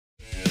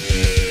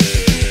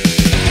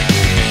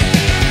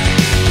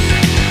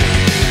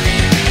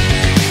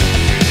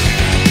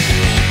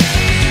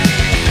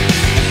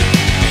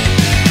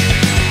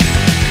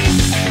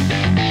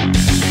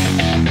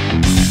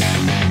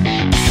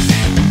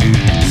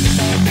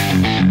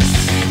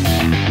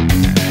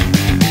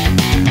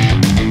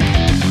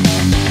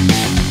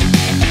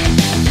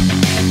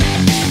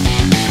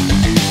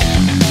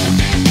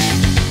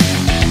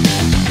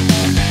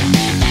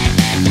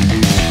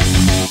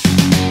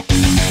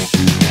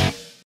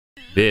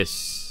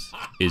This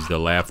is the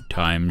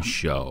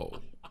LaughTimeShow.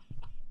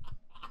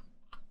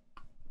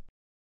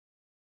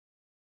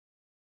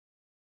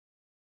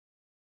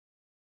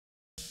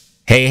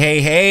 Hey,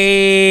 hey,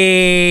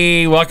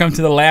 hey! Welcome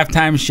to the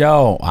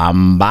LaughTimeShow.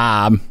 I'm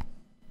Bob.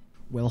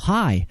 Well,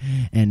 hi,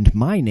 and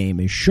my name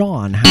is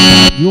Sean. How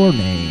about your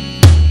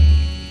name?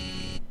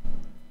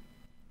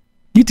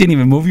 You didn't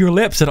even move your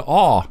lips at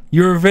all.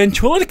 You're a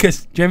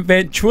ventriloquist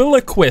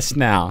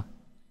now.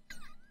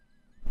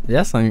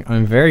 Yes,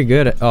 I'm very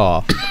good at.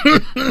 Oh,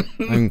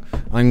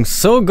 I'm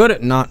so good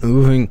at not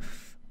moving.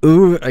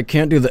 Ooh, I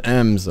can't do the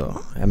M's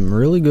though. I'm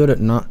really good at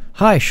not.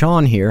 Hi,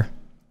 Sean here.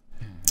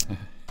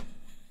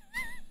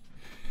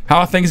 How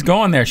are things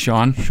going there,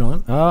 Sean?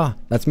 Sean? Ah,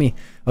 that's me.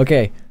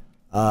 Okay.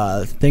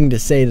 Thing to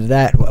say to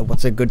that.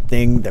 What's a good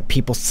thing that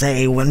people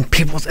say when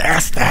people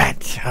ask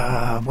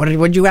that?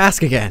 What'd you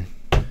ask again?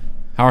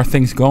 How are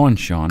things going,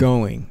 Sean?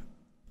 Going.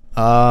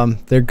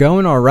 They're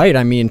going all right.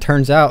 I mean,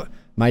 turns out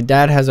my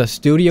dad has a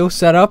studio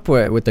set up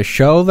with a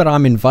show that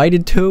I'm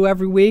invited to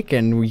every week,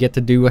 and we get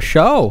to do a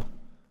show.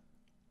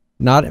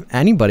 Not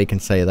anybody can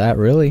say that,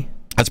 really.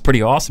 That's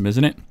pretty awesome,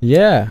 isn't it?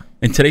 Yeah.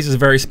 And today's is a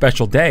very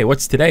special day.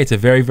 What's today? It's a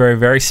very, very,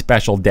 very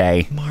special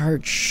day.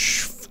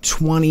 March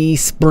 20,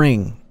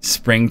 spring.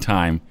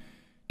 Springtime.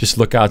 Just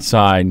look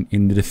outside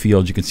into the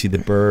field. You can see the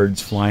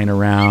birds flying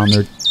around.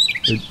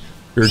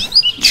 They're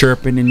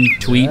chirping and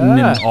tweeting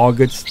and all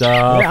good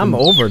stuff. Yeah, I'm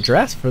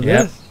overdressed for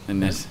this.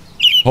 And this.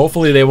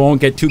 Hopefully they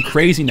won't get too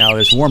crazy now.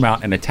 This warm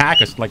out and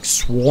attack us, like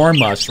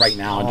swarm us right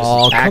now. And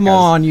just come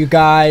on, you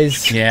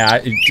guys.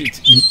 Yeah,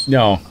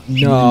 no,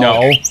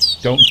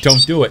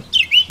 don't do it.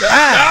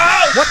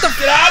 Ah, what the?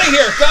 Get out of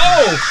here!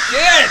 Go!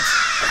 Get!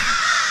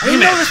 I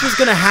didn't know this was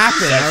gonna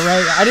happen. All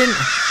right, I didn't.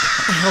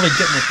 What the hell are they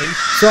getting their face?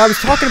 So I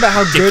was talking about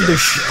how good it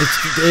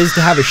is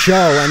to have a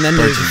show, and then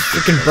the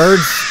freaking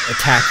birds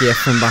attack you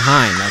from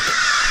behind. Like,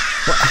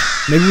 well,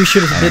 maybe we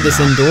should have did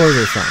this indoors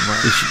or something. Right?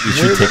 You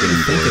should take it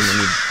indoors.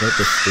 When you built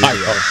this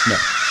studio? No.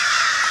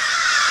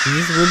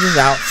 We're just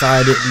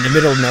outside in the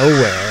middle of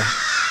nowhere.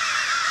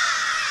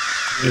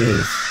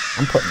 Jeez.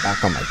 I'm putting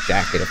back on my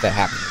jacket if that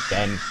happens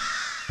again.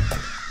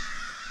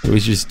 We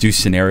always just do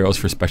scenarios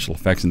for special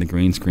effects in the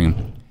green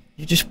screen.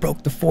 You just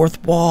broke the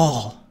fourth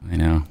wall. I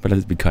know, but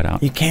it'll be cut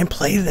out. You can't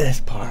play this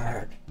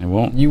part. I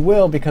won't. You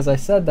will, because I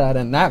said that,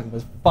 and that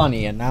was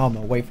funny, and now I'm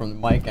away from the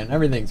mic, and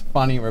everything's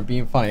funny. We're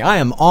being funny. I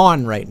am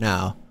on right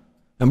now,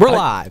 and we're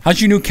live. How's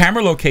your new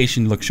camera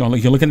location look, Sean?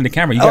 Like you're looking at the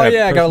camera. You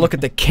I gotta look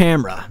at the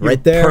camera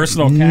right there.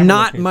 Personal camera.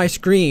 Not location. My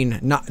screen.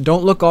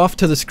 Don't look off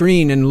to the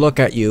screen and look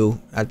at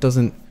you. That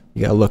doesn't.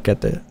 You gotta look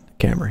at the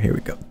camera. Here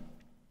we go.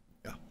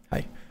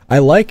 Hi. I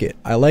like it.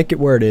 I like it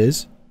where it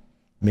is.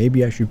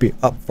 Maybe I should be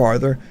up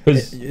farther.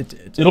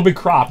 It'll be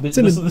cropped. This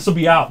will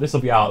be out. This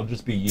will be out. It'll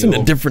just be you. It's in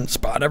a different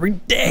spot every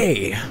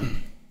day.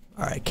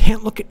 All right, I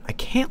can't look at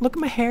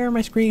my hair on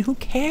my screen. Who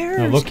cares?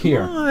 No, look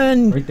here.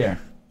 On. Right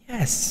there.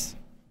 Yes.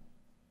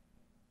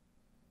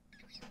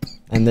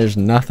 And there's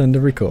nothing to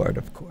record,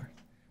 of course.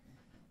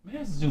 Maybe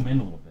I zoom in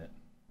a little bit.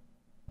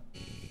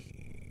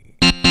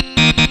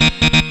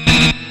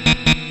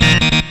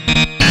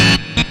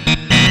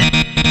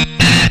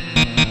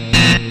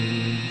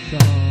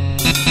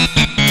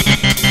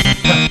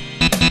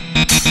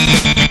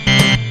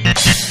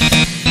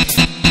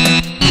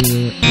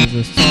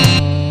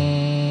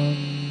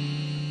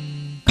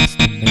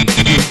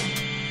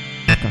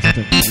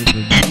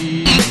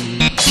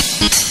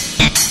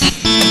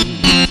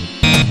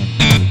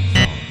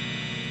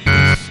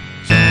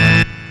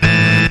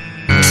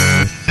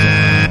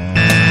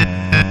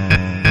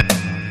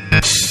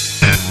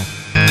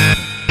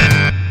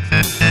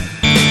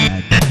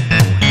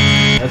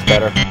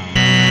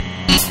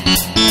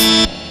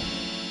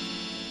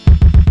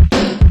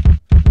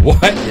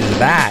 What is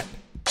that?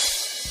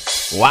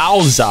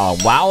 Wowza,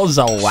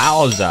 wowza,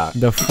 wowza.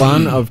 The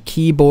fun of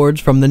keyboards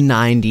from the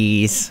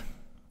 90s.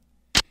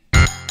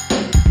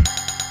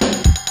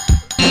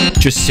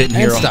 Just sitting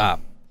here. Stop.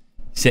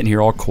 Sitting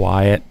here all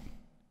quiet.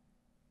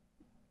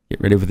 Get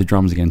ready for the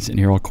drums again. Sitting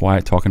here all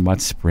quiet, talking about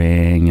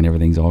spring and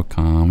everything's all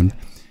calm. And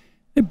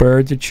the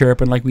birds are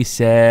chirping like we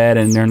said,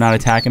 and they're not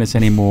attacking us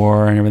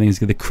anymore, and everything's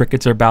good. The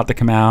crickets are about to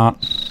come out.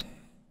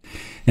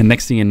 And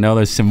next thing you know,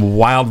 there's some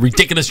wild,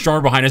 ridiculous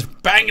drummer behind us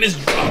banging his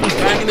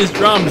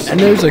drums. And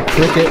there's a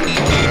cricket.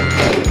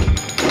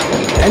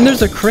 And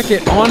there's a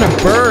cricket on a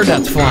bird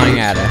that's flying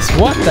at us.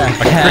 What the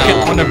hell? A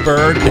cricket on a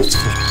bird.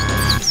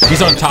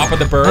 He's on top of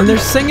the bird. And they're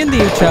singing to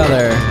each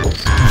other.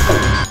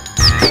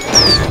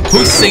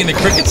 Who's singing? The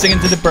cricket singing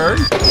to the bird?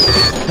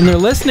 And they're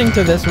listening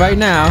to this right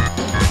now.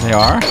 They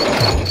are?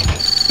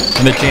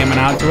 And they're jamming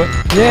out to it?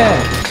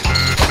 Yeah.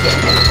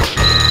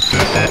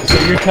 So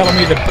you're telling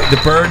me the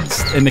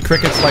birds and the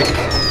crickets like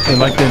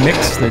the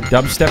mix, the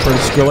dubstep or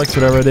Skrillex,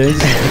 whatever it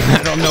is?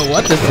 I don't know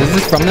what this is.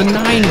 This is from the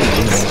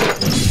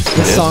 90s.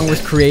 This song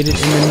was created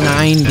in the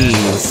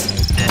 90s.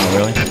 Oh,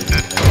 really?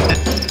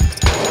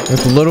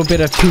 With a little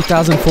bit of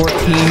 2014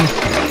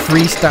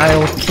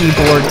 freestyle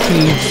keyboard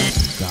key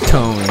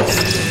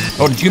tones.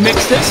 Oh, did you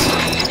mix this?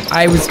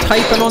 I was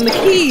typing on the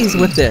keys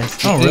with this.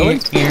 Oh, really?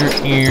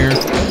 Ear.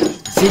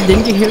 See,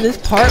 didn't you hear this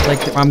part? Like,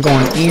 I'm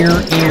going ear.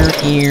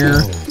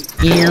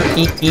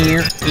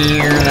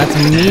 That's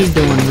me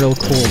doing real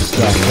cool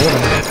stuff.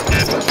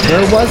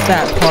 Where was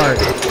that part?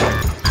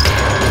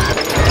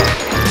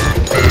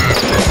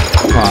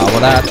 Oh, well,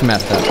 that's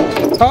messed up.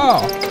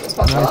 Oh!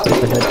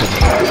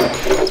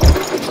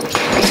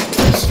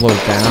 Slow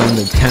down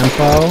the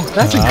tempo.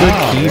 That's a good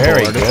keyboard.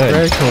 Very It's good.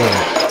 very cool.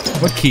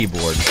 What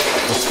keyboard?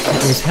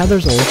 It was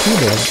Heather's old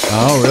keyboard.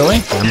 Oh, really?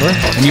 Remember?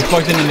 And you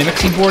plugged into the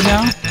mixing board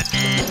now?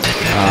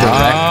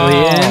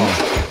 Directly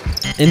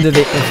into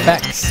the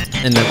effects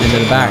into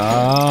the back.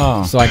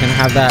 Oh. So I can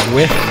have that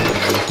with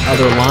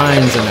other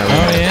lines and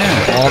everything. Oh,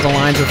 yeah. All the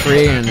lines are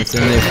free and it's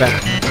in the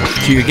effect.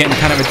 So you're getting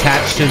kind of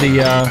attached to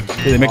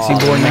the mixing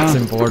board the now?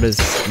 mixing board is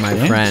my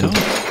friend.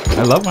 So,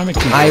 I love my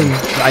mixing board.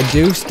 I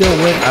do still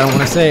wish, I don't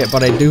want to say it,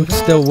 but I do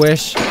still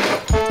wish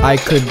I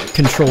could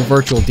control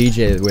virtual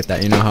DJ with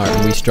that. You know how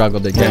we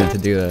struggled to get it to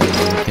do that.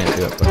 You can't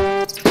do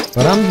it,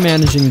 but I'm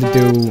managing to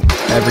do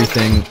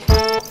everything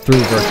through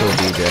virtual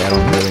DJ. I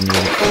don't really need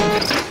it.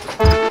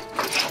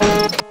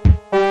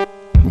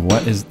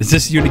 What is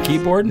this? You the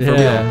keyboard? For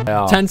Yeah.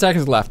 real? 10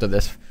 seconds left of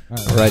this.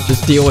 All right,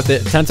 just deal with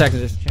it. 10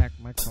 seconds. Just check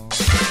my phone.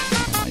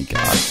 Oh my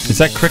God! Is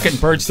that Cricket and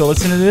Bird still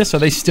listening to this? Are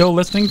they still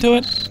listening to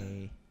it?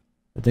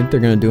 I think they're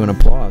gonna do an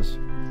applause.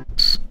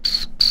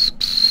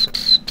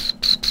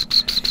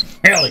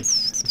 Really?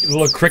 A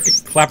little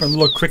cricket clapping,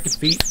 little cricket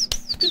feet.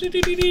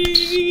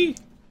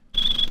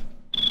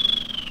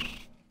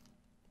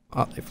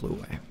 Oh, they flew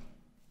away.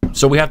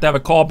 So we have to have a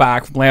call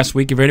back from last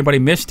week. If anybody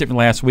missed it from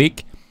last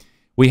week,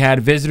 we had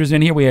visitors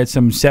in here. We had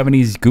some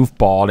 70s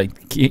goofball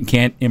that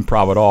can't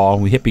improv at all.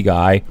 We hippie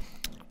guy.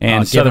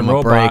 And give Southern him a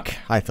Robot. break.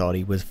 I thought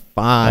he was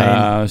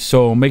fine.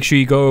 So make sure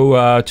you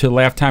go to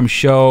LaughTime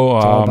Show.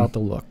 It's all about the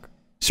look.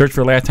 Search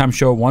for LaughTime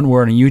Show, one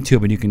word on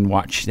YouTube, and you can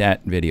watch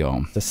that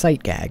video. It's a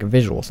sight gag, a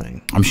visual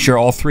thing. I'm sure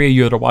all three of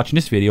you that are watching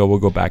this video will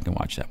go back and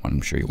watch that one.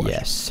 I'm sure you watch it.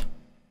 Yes.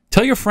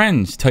 Tell your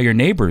friends. Tell your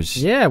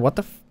neighbors. Yeah, what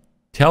the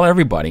Tell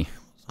everybody.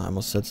 I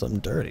almost said something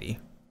dirty.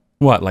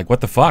 What? Like, what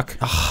the fuck?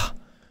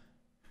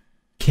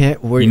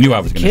 Can't worry. You knew I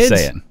was going to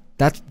say it.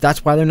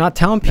 That's why they're not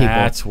telling people.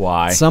 That's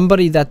why.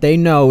 Somebody that they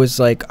know is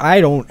like, I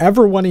don't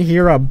ever want to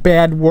hear a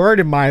bad word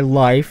in my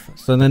life.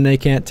 So then they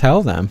can't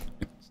tell them.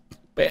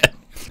 Bad.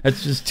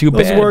 That's just too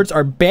Those bad. words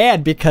are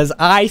bad because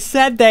I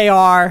said they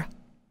are.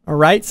 All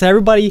right? So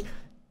everybody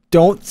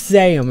don't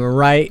say them, all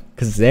right?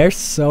 Because they're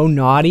so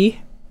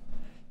naughty.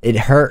 It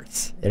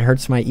hurts. It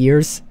hurts my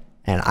ears.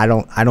 And I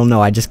don't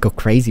know. I just go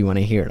crazy when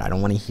I hear it. I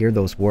don't want to hear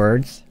those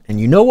words. And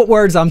you know what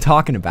words I'm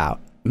talking about.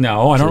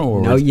 No, I don't know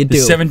what No, words. you The do.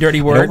 7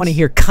 dirty words. I don't want to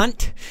hear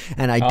cunt,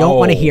 and I don't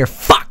want to Oh. hear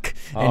fuck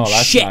and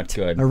that's shit. not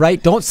good. All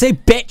right? Don't say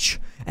bitch,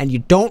 and you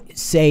don't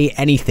say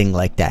anything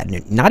like that.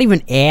 Not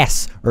even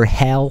ass or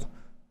hell.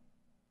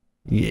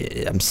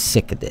 Yeah, I'm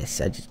sick of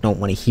this. I just don't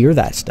want to hear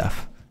that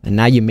stuff. And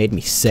now you made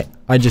me sick.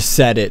 I just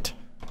said it.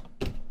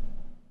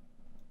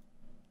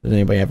 Does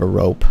anybody have a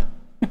rope?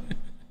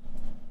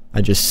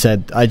 I just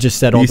said all You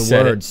the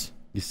said it. words.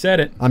 You said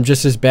it. I'm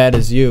just as bad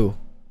as you.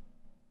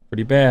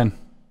 Pretty bad.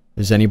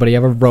 Does anybody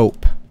have a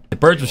rope? The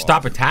birds will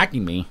stop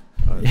attacking me.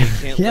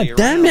 Yeah,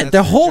 damn it.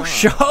 The whole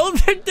show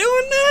they're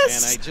doing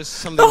this.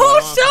 The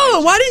whole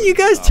show. Why didn't you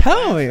guys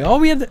tell me? Oh,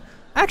 we had to...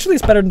 Actually,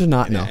 it's better to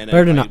not know.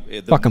 Better to not.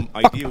 Fuck them.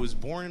 Fuck them. Was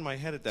born in my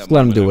head at that Just let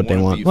them moment. do I what they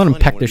wanted to want. be Let them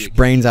funny, peck I their wanted to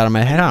brains out of my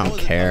get- head. I know don't that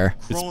I'm a care.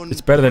 grown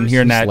It's better than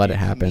hearing person. that. let it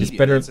happen. It's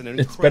better. It's an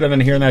It's better than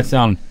hearing that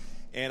sound.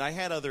 And I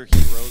had other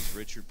heroes,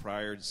 Richard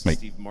Pryor, Wait.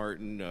 Steve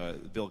Martin,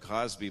 Bill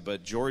Cosby,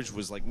 but George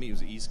was like me. He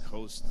was East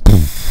Coast.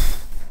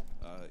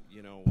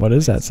 You know. What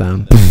is that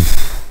sound?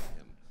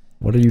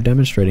 What are you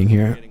demonstrating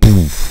here?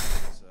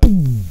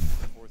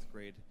 Fourth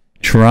grade.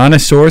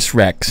 Tyrannosaurus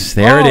Rex.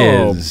 There it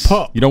Oh, is.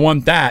 pup. You don't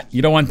want that.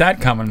 You don't want that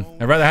coming.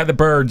 I'd rather have the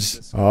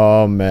birds.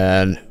 Oh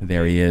man,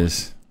 There he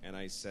is. And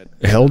I said,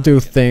 he'll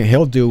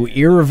do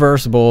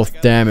irreversible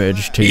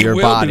damage to He your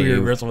will body. do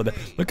irreversible with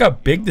that. Look how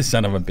big the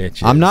son of a bitch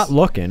is. I'm not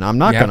looking. I'm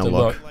not You have gonna to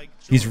look.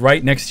 He's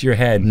right next to your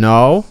head.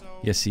 No,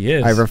 Yes, he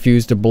is. I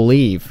refuse to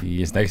believe.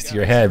 He is next to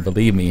your head.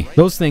 Believe me.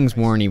 Those things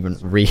weren't even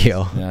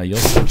real. You'll.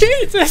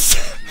 Jesus!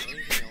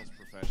 anything else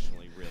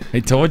professionally, really. I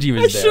told you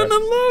he was I there. shouldn't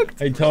have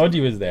looked. I told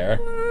you he was there.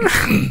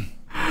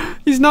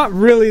 He's not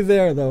really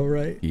there though,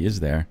 right? He is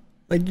there.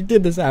 Like you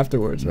did this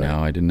afterwards, right? No,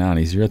 I did not.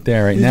 He's right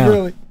there right He's now.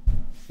 really.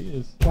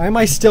 Why am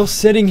I still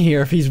sitting here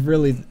if he's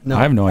really? No,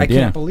 I have no idea.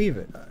 I can't believe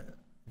it.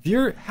 If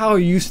you're, how are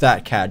you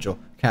that casual?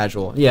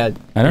 Casual, yeah. I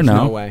don't there's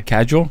know. No way.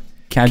 Casual?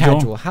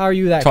 Casual. How are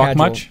you that Talk casual?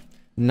 much?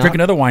 Not, Drink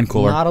another wine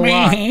cooler. Not a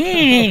lot.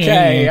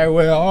 Okay, I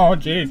will. Oh,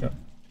 Jesus.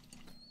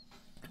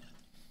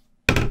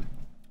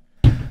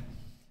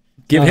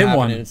 Give Not him happening.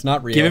 one. It's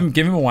not real.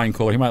 Give him a wine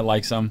cooler. He might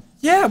like some.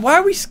 Yeah. Why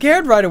are we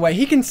scared right away?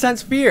 He can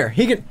sense fear.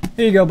 He can.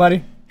 Here you go,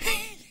 buddy.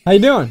 How you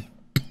doing?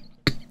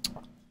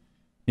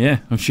 Yeah,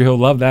 I'm sure he'll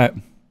love that.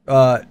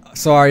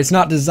 Sorry, it's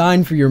not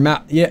designed for your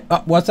mouth. Yeah.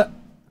 What's that?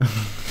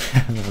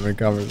 I'm having a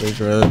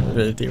conversation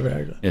with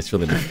Yeah, it's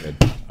really not good.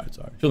 I'm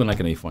sorry. It's really not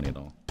going to be funny at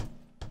all.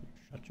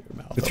 Shut your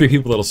mouth. The 3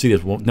 people that'll see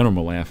this, none of them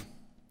will laugh.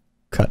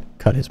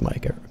 Cut his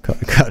mic.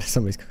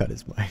 Somebody's cut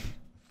his mic.